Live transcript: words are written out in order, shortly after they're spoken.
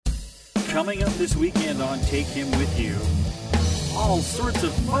Coming up this weekend on Take Him With You, all sorts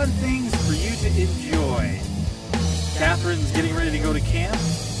of fun things for you to enjoy. Catherine's getting ready to go to camp.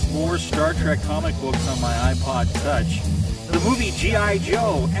 More Star Trek comic books on my iPod Touch. The movie G.I.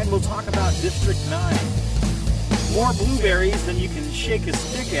 Joe, and we'll talk about District 9. More blueberries than you can shake a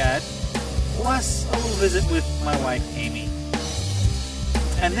stick at, plus a little visit with my wife Amy.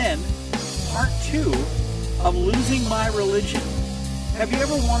 And then, part 2 of Losing My Religion. Have you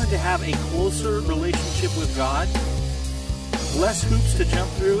ever wanted to have a closer relationship with God? Less hoops to jump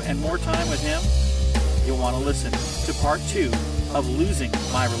through and more time with Him? You'll want to listen to part 2 of Losing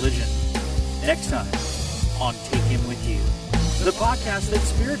My Religion next time on Take Him With You, the podcast that's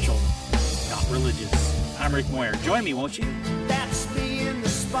spiritual, not religious. I'm Rick Moyer. Join me, won't you? That's me in the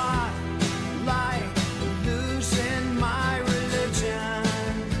spotlight.